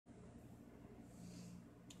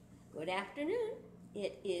Good afternoon.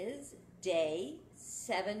 It is day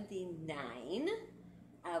 79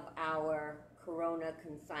 of our Corona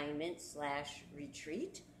confinement /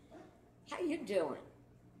 retreat. How you doing?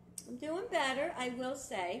 I'm doing better, I will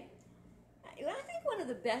say. I think one of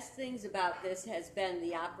the best things about this has been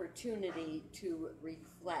the opportunity to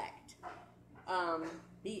reflect and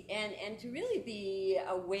to really be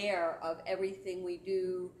aware of everything we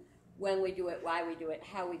do, when we do it, why we do it,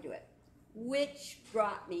 how we do it, which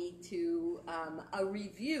brought me to a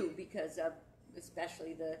review because of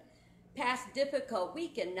especially the past difficult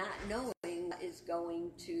week and not knowing what is going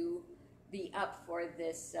to be up for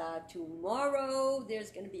this. Tomorrow there's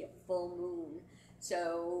going to be a full moon,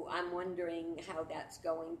 so I'm wondering how that's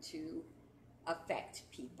going to affect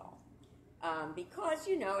people. Because,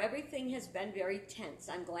 you know, everything has been very tense.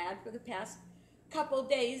 I'm glad for the past couple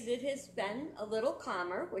days it has been a little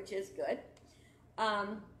calmer, which is good.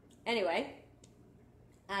 Anyway,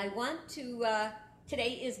 I want to,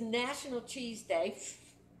 today is National Cheese Day.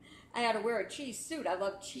 I got to wear a cheese suit. I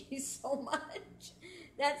love cheese so much.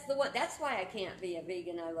 That's why I can't be a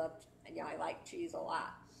vegan. I like cheese a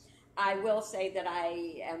lot. I will say that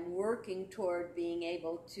I am working toward being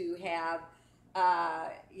able to have,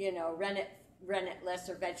 rennet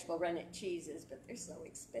lesser vegetable rennet cheeses, but they're so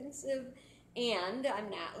expensive, and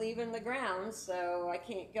I'm not leaving the ground, so I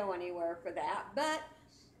can't go anywhere for that. But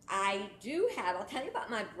I do have, I'll tell you about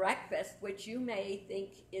my breakfast, which you may think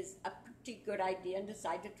is a pretty good idea and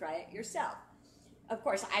decide to try it yourself. Of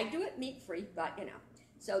course, I do it meat-free, but you know.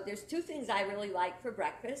 So there's two things I really like for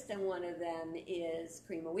breakfast, and one of them is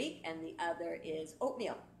cream of wheat, and the other is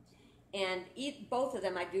oatmeal. And eat both of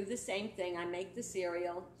them. I do the same thing. I make the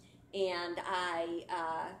cereal, and I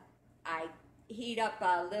heat up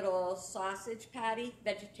a little sausage patty,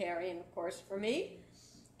 vegetarian, of course, for me.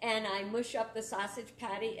 And I mush up the sausage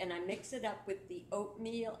patty, and I mix it up with the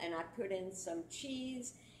oatmeal, and I put in some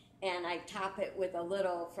cheese, and I top it with a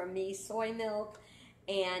little, for me, soy milk.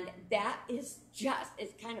 And that is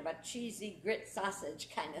it's kind of a cheesy grit sausage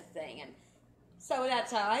kind of thing. And so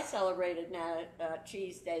that's how I celebrated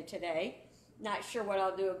Cheese Day today. Not sure what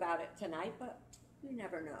I'll do about it tonight, but you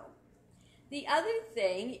never know. The other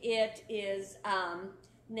thing, it is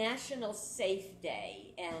National Safe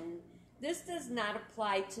Day, and this does not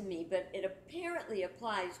apply to me, but it apparently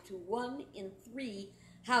applies to 1 in 3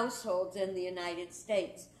 households in the United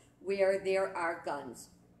States where there are guns.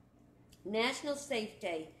 National Safe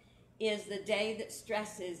Day is the day that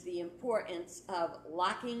stresses the importance of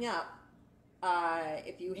locking up.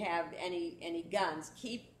 If you have any guns,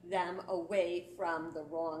 keep them away from the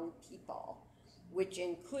wrong people, which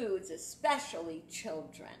includes especially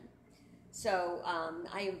children. So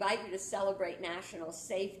I invite you to celebrate National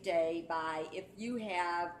Safe Day by, if you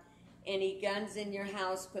have any guns in your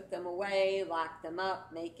house, put them away, lock them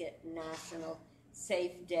up, make it National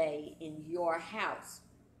Safe Day in your house.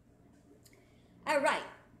 All right,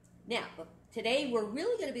 now today we're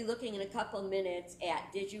really going to be looking in a couple minutes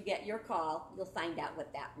at Did You Get Your Call? You'll find out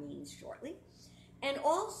what that means shortly. And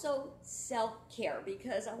also self-care,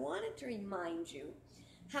 because I wanted to remind you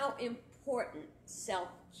how important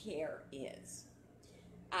self-care is.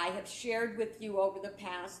 I have shared with you over the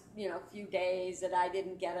past few days that I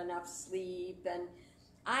didn't get enough sleep, and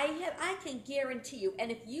I can guarantee you, and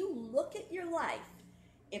if you look at your life,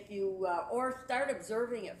 if you or start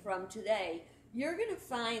observing it from today, you're going to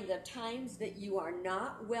find the times that you are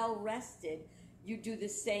not well rested, you do the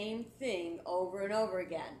same thing over and over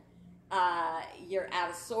again. You're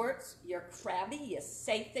out of sorts, you're crabby, you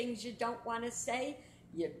say things you don't want to say,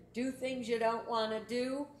 you do things you don't want to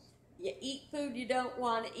do, you eat food you don't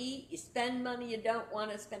want to eat, you spend money you don't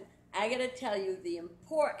want to spend. I got to tell you the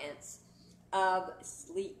importance of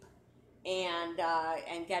sleep and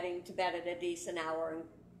getting to bed at a decent hour,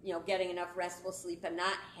 and getting enough restful sleep and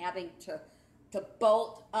not having to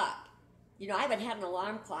bolt up. I haven't had an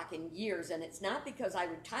alarm clock in years, and it's not because I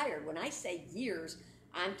retired. When I say years,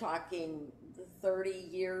 I'm talking 30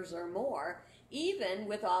 years or more, even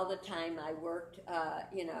with all the time I worked, a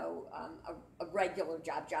regular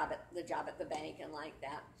job at the bank and like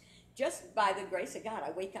that. Just by the grace of God,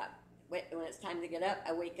 I wake up. When it's time to get up,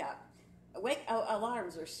 I wake up.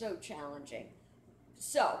 Alarms are so challenging.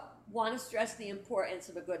 So, want to stress the importance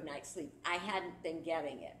of a good night's sleep. I hadn't been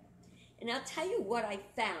getting it. And I'll tell you what I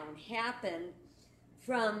found happened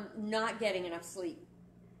from not getting enough sleep,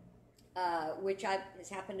 which has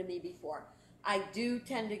happened to me before. I do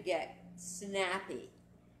tend to get snappy,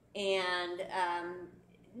 and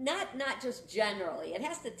not just generally. It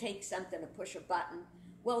has to take something to push a button.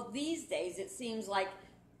 Well, these days it seems like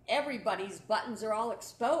everybody's buttons are all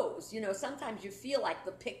exposed. You know, sometimes you feel like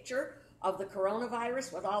the picture of the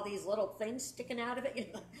coronavirus with all these little things sticking out of it. You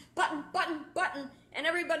know, button, button, button, and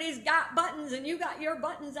everybody's got buttons, and you got your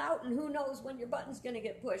buttons out, and who knows when your button's going to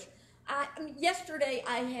get pushed. I mean, yesterday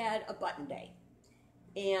I had a button day,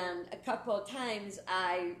 and a couple of times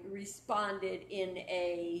I responded in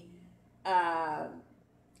a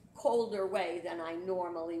colder way than I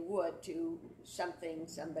normally would to something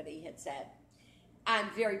somebody had said.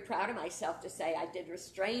 I'm very proud of myself to say I did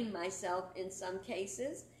restrain myself in some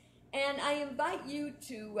cases. And I invite you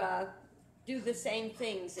to do the same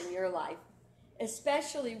things in your life,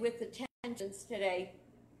 especially with the tensions today.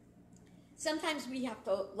 Sometimes we have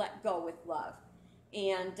to let go with love.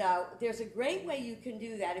 And there's a great way you can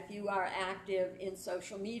do that if you are active in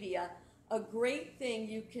social media. A great thing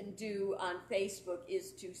you can do on Facebook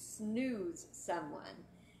is to snooze someone.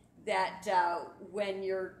 That when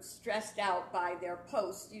you're stressed out by their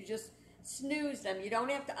posts, you just snooze them. You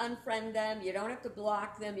don't have to unfriend them. You don't have to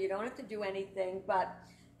block them. You don't have to do anything, but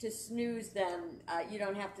to snooze them, you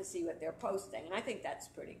don't have to see what they're posting. And I think that's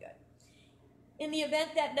pretty good. In the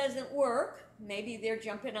event that doesn't work, maybe they're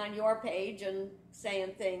jumping on your page and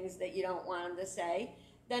saying things that you don't want them to say,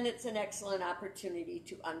 then it's an excellent opportunity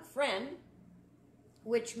to unfriend,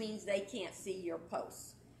 which means they can't see your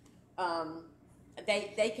posts.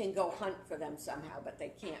 They can go hunt for them somehow, but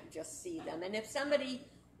they can't just see them. And if somebody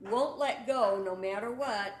won't let go no matter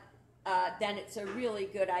what, then it's a really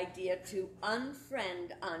good idea to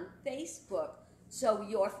unfriend on Facebook so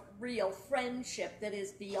your real friendship that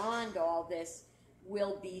is beyond all this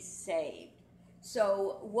will be saved.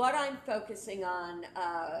 So what I'm focusing on,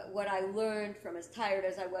 what I learned from as tired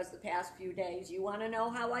as I was the past few days, you want to know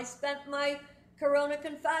how I spent my corona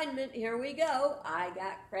confinement? Here we go. I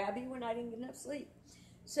got crabby when I didn't get enough sleep.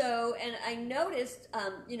 So, and I noticed,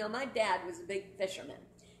 you know, my dad was a big fisherman.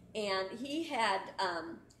 And he had,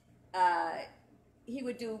 he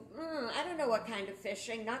would do, I don't know what kind of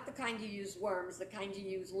fishing, not the kind you use worms, the kind you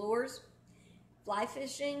use lures, fly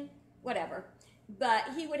fishing, whatever. But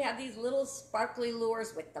he would have these little sparkly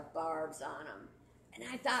lures with the barbs on them. And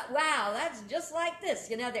I thought, wow, that's just like this.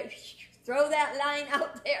 You know, they throw that line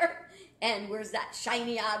out there, and where's that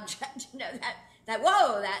shiny object? You know,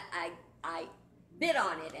 whoa, that I bit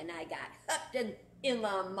on it, and I got hooked in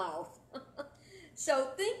the mouth. So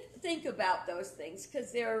think about those things,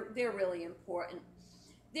 because they're really important.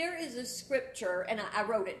 There is a scripture, and I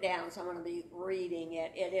wrote it down, so I'm going to be reading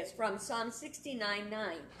it. It is from Psalm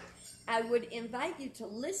 69:9. I would invite you to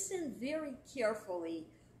listen very carefully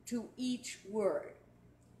to each word.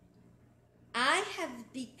 I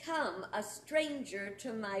have become a stranger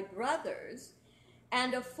to my brothers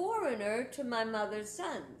and a foreigner to my mother's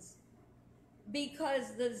sons,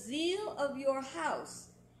 because the zeal of your house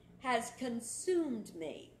has consumed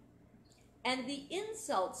me, and the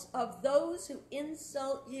insults of those who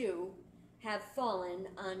insult you have fallen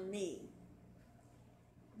on me.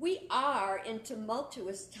 We are in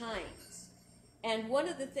tumultuous times, and one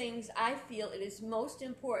of the things I feel it is most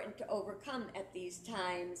important to overcome at these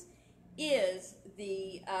times is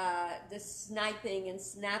the sniping and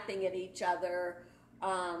snapping at each other,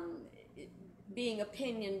 being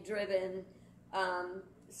opinion-driven,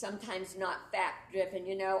 sometimes not fact-driven.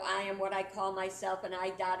 You know, I am what I call myself an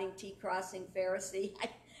I-dotting, T-crossing Pharisee.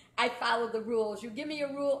 I follow the rules. You give me a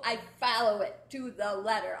rule, I follow it to the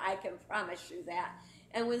letter. I can promise you that.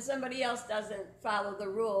 And when somebody else doesn't follow the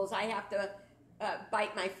rules, I have to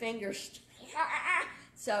bite my fingers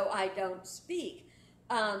so I don't speak,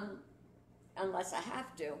 unless I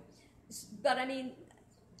have to. But I mean,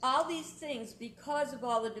 all these things, because of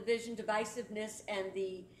all the division, divisiveness, and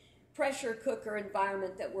the pressure cooker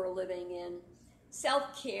environment that we're living in,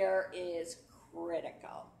 self-care is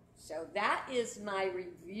critical. So that is my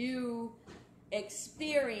review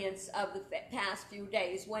experience of the past few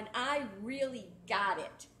days, when I really got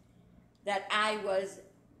it that I was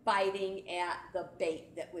biting at the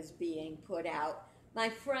bait that was being put out. My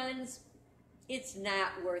friends, it's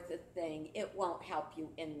not worth a thing. It won't help you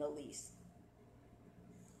in the least.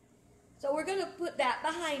 So we're going to put that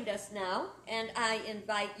behind us now, and I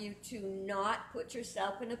invite you to not put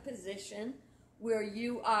yourself in a position where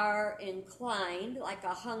you are inclined, like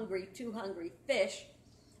a too hungry fish,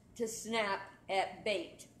 to snap at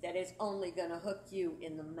bait that is only going to hook you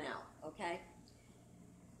in the mouth, okay?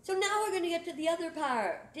 So now we're going to get to the other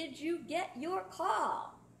part. Did you get your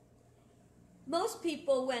call? Most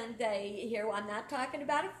people, when they hear, well, I'm not talking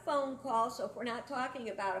about a phone call, so if we're not talking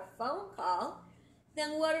about a phone call,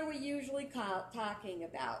 then what are we usually talking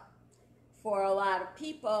about? For a lot of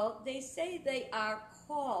people, they say they are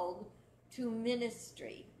called to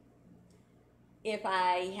ministry. If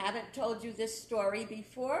I haven't told you this story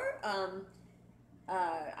before,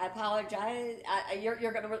 I apologize. You're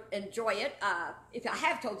going to enjoy it. If I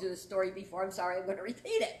have told you this story before, I'm sorry, I'm going to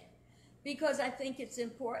repeat it. Because I think it's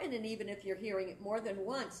important, and even if you're hearing it more than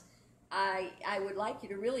once, I would like you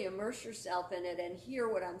to really immerse yourself in it and hear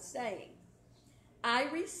what I'm saying. I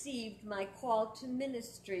received my call to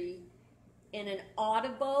ministry in an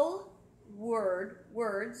audible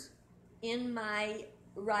words in my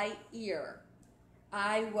right ear.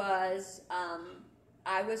 I was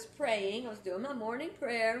praying. I was doing my morning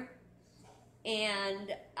prayer,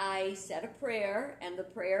 and I said a prayer, and the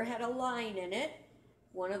prayer had a line in it.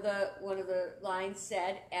 One of the lines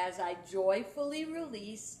said, "As I joyfully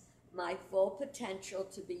release my full potential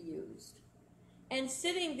to be used." And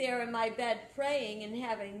sitting there in my bed praying and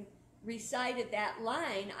having recited that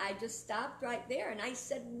line, I just stopped right there and I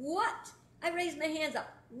said, "What?" I raised my hands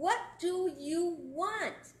up. "What do you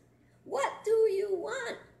want? What do you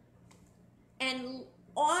want?" And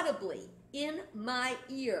audibly in my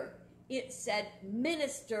ear, it said,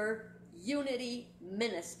 "Minister, unity,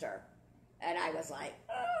 minister." And I was like,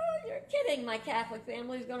 "Oh, you're kidding. My Catholic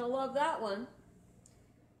family's going to love that one."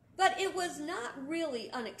 But it was not really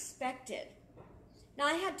unexpected. Now,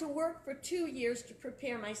 I had to work for 2 years to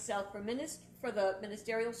prepare myself for the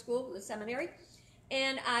ministerial school, the seminary,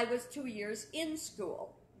 and I was 2 years in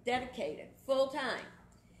school, dedicated, full-time.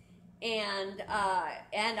 And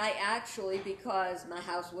I actually, because my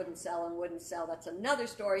house wouldn't sell, that's another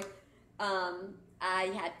story, I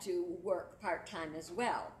had to work part-time as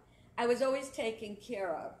well. I was always taken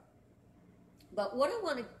care of. But what I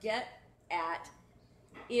want to get at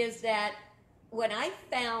is that when I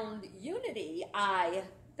found unity, I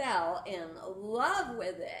fell in love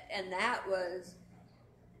with it, and that was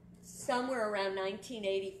somewhere around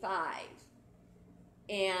 1985.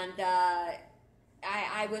 And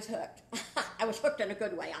I was hooked. I was hooked in a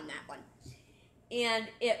good way on that one. And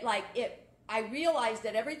I realized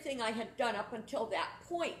that everything I had done up until that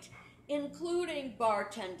point, including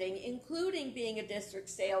bartending, including being a district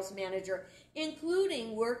sales manager,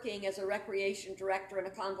 including working as a recreation director in a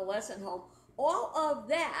convalescent home, all of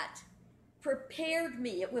that prepared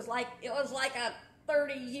me. It was like a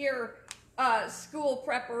 30-year school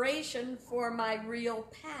preparation for my real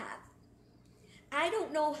path. I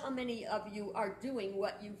don't know how many of you are doing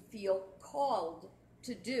what you feel called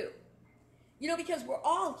to do. You know, because we're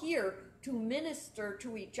all here to minister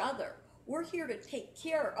to each other. We're here to take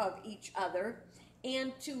care of each other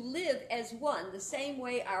and to live as one, the same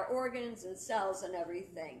way our organs and cells and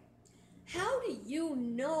everything. How do you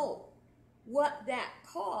know what that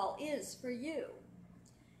call is for you?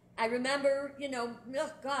 I remember,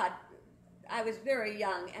 oh God, I was very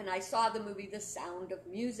young and I saw the movie The Sound of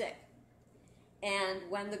Music. And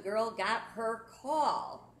when the girl got her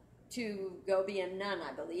call to go be a nun,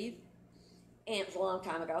 I believe, and it was a long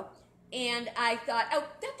time ago, and I thought, oh,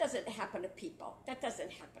 that doesn't happen to people. That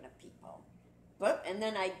doesn't happen to people. And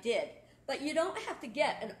then I did. But you don't have to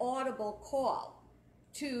get an audible call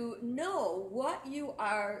to know what you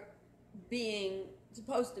are being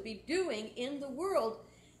supposed to be doing in the world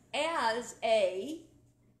as an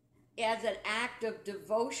act of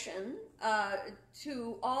devotion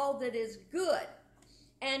to all that is good.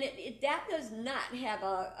 And that does not have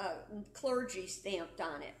a clergy stamped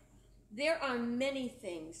on it. There are many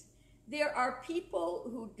things. There are people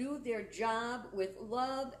who do their job with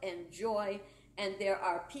love and joy, and there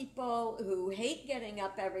are people who hate getting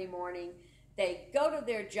up every morning. They go to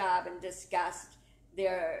their job in disgust.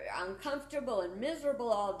 They're uncomfortable and miserable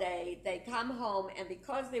all day. They come home, and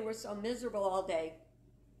because they were so miserable all day,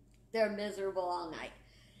 they're miserable all night.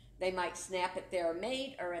 They might snap at their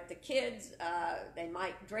mate or at the kids. They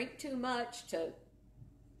might drink too much to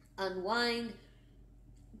unwind.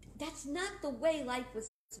 That's not the way life was.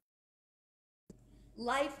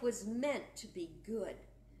 Life was meant to be good.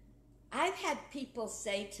 I've had people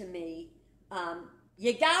say to me,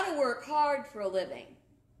 you got to work hard for a living.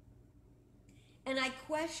 And I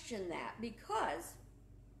question that because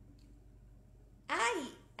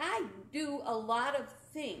I do a lot of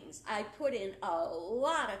things. I put in a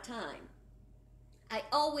lot of time. I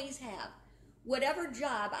always have. Whatever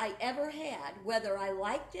job I ever had, whether I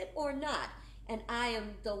liked it or not, and I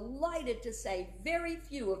am delighted to say very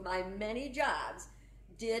few of my many jobs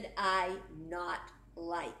did I not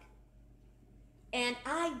like. And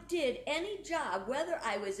I did any job, whether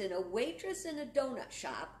I was in a waitress in a donut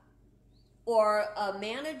shop or a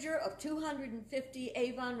manager of 250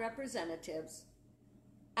 Avon representatives,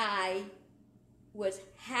 I was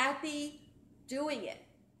happy doing it.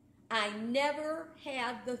 I never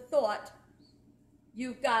had the thought,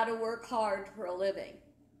 you've got to work hard for a living.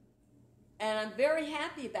 And I'm very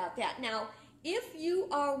happy about that. Now, if you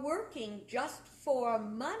are working just for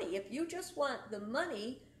money, if you just want the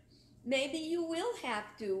money, maybe you will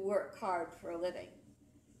have to work hard for a living.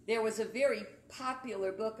 There was a very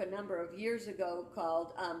popular book a number of years ago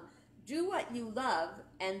called Do What You Love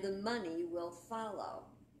and the Money Will Follow.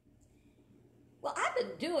 Well, I've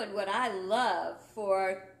been doing what I love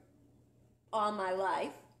for all my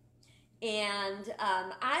life, and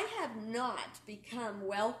I have not become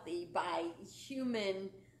wealthy by human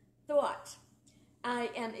thought. I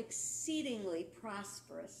am exceedingly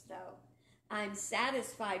prosperous, though. I'm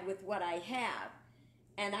satisfied with what I have,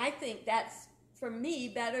 and I think that's, for me,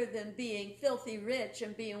 better than being filthy rich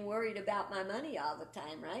and being worried about my money all the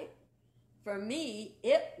time, right? For me,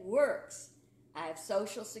 it works. I have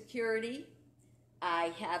Social Security.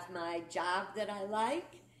 I have my job that I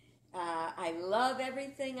like. I love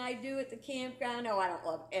everything I do at the campground. Oh, I don't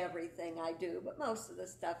love everything I do, but most of the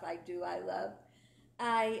stuff I do, I love.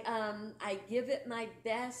 I give it my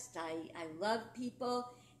best. I love people,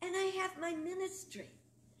 and I have my ministry,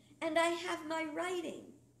 and I have my writing,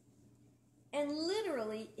 and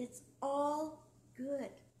literally, it's all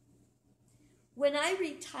good. When I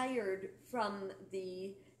retired from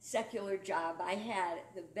the secular job I had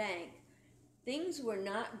at the bank, things were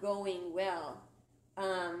not going well.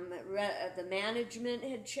 The management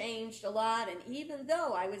had changed a lot, and even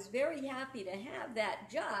though I was very happy to have that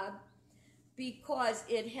job because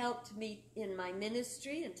it helped me in my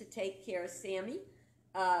ministry and to take care of Sammy,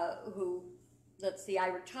 who, let's see, I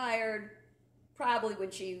retired probably when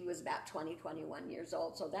she was about 20, 21 years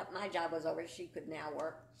old, so that my job was over. She could now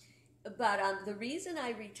work. But the reason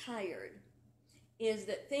I retired is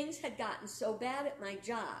that things had gotten so bad at my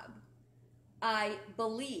job. I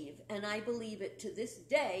believe, and I believe it to this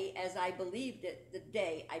day as I believed it the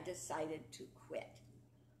day I decided to quit.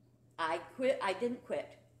 I didn't quit,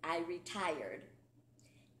 I retired.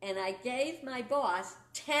 And I gave my boss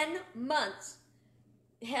 10 months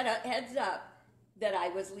heads up that I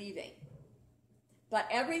was leaving. But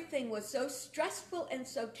everything was so stressful and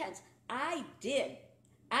so tense. I did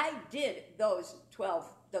those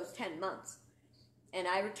 10 months. And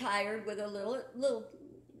I retired with a little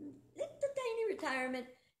tiny retirement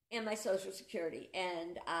and my Social Security.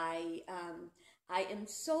 And I am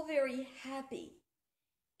so very happy.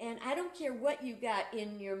 And I don't care what you got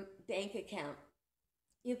in your bank account.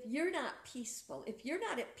 If you're not peaceful, if you're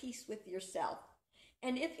not at peace with yourself,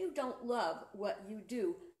 and if you don't love what you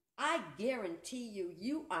do, I guarantee you,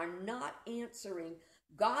 you are not answering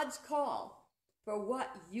God's call for what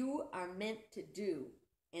you are meant to do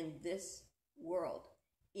in this world,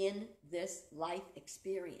 in this life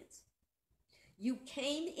experience. You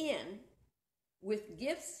came in with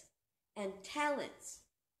gifts and talents,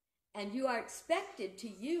 and you are expected to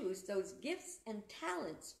use those gifts and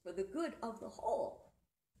talents for the good of the whole.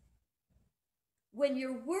 When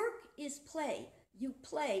your work is play, you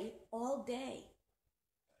play all day.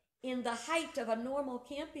 In the height of a normal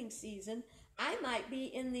camping season, I might be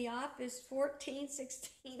in the office 14,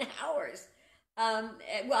 16 hours.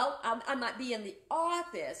 I might be in the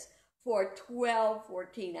office for 12,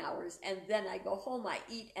 14 hours, and then I go home, I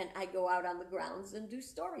eat, and I go out on the grounds and do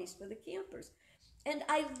stories for the campers. And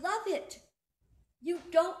I love it. You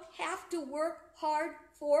don't have to work hard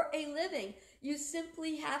for a living. You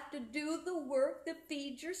simply have to do the work that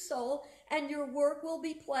feeds your soul, and your work will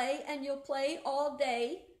be play, and you'll play all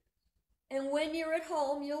day. And when you're at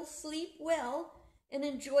home, you'll sleep well and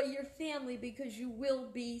enjoy your family because you will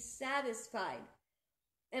be satisfied.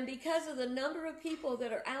 And because of the number of people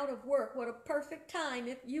that are out of work, what a perfect time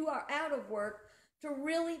if you are out of work to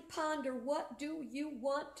really ponder, what do you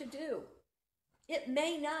want to do? It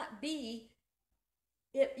may not be,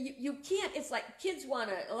 you can't, it's like kids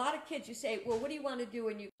a lot of kids, you say, well, what do you want to do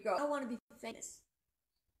when you grow up? I want to be famous.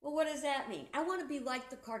 Well, what does that mean? I want to be like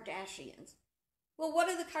the Kardashians. Well, what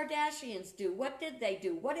do the Kardashians do? What did they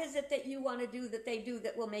do? What is it that you want to do that they do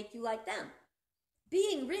that will make you like them?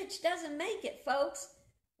 Being rich doesn't make it, folks.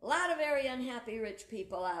 A lot of very unhappy rich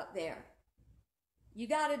people out there. You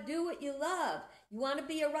got to do what you love. You want to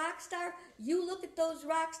be a rock star? You look at those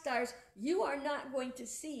rock stars, you are not going to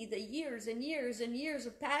see the years and years and years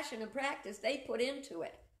of passion and practice they put into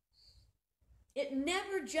it. It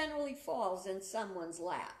never generally falls in someone's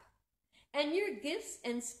lap. And your gifts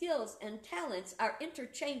and skills and talents are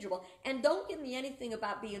interchangeable. And don't give me anything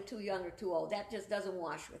about being too young or too old. That just doesn't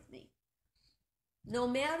wash with me. No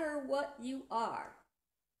matter what you are,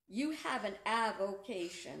 you have an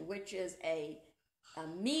avocation, which is a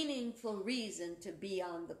meaningful reason to be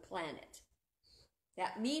on the planet.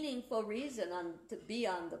 That meaningful reason to be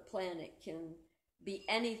on the planet can be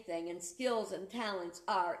anything, and skills and talents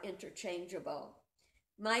are interchangeable.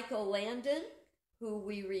 Michael Landon, who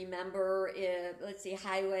we remember, let's see,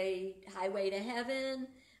 Highway to Heaven,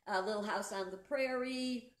 Little House on the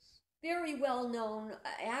Prairie, very well-known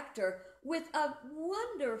actor with a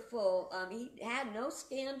wonderful, he had no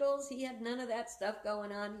scandals, he had none of that stuff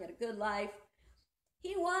going on, he had a good life.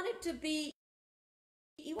 He wanted to be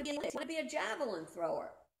a javelin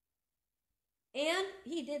thrower. And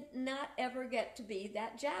he did not ever get to be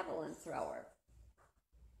that javelin thrower.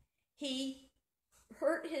 He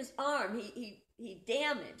hurt his arm. He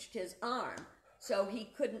damaged his arm, so he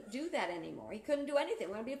couldn't do that anymore. He couldn't do anything.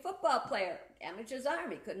 He wanted to be a football player. Damaged his arm.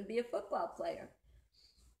 He couldn't be a football player.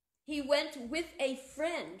 He went with a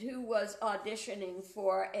friend who was auditioning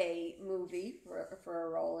for a movie, for a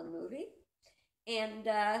role in a movie. And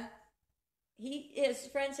his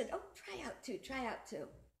friend said, oh, try out too.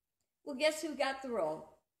 Well, guess who got the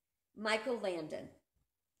role? Michael Landon.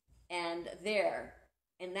 And there,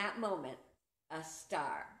 in that moment, a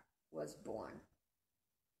star was born.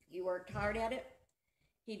 He worked hard at it.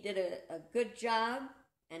 He did a good job,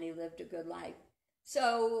 and he lived a good life.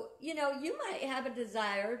 So, you might have a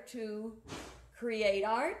desire to create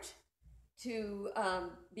art, to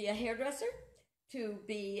be a hairdresser, to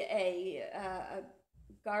be a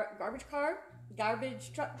garbage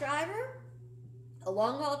truck driver, a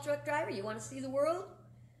long-haul truck driver. You want to see the world?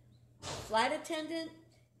 Flight attendant.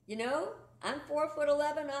 I'm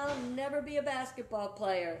 4'11". I'll never be a basketball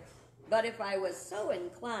player. But if I was so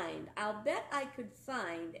inclined, I'll bet I could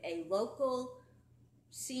find a local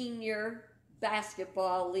senior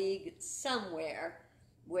basketball league somewhere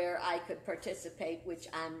where I could participate, which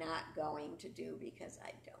I'm not going to do because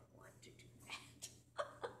I don't want to do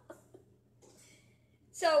that.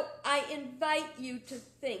 So I invite you to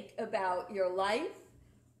think about your life,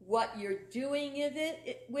 what you're doing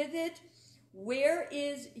with it. Where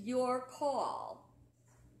is your call?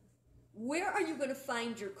 Where are you going to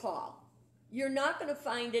find your call? You're not going to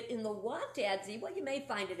find it in the want ads. Well, you may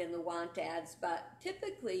find it in the want ads, but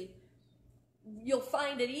typically you'll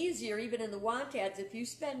find it easier even in the want ads if you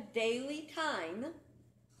spend daily time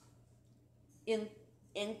in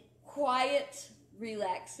quiet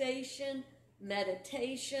relaxation,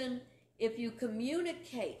 meditation. If you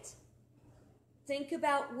communicate, think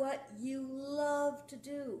about what you love to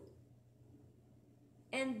do.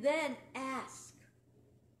 And then ask.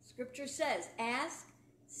 Scripture says, ask,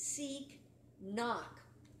 seek, knock.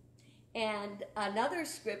 And another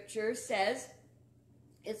scripture says,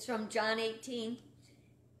 it's from John 18,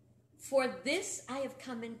 for this I have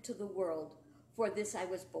come into the world, for this I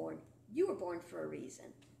was born. You were born for a reason.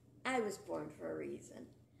 I was born for a reason.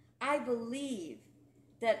 I believe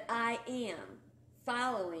that I am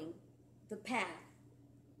following the path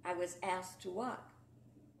I was asked to walk.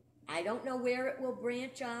 I don't know where it will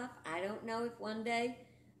branch off. I don't know if one day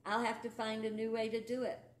I'll have to find a new way to do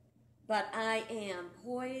it. But I am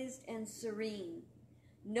poised and serene,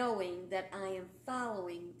 knowing that I am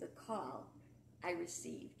following the call I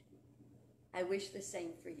received. I wish the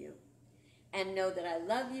same for you. And know that I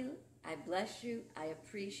love you, I bless you, I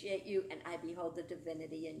appreciate you, and I behold the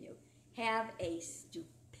divinity in you. Have a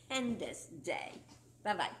stupendous day.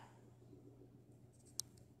 Bye-bye.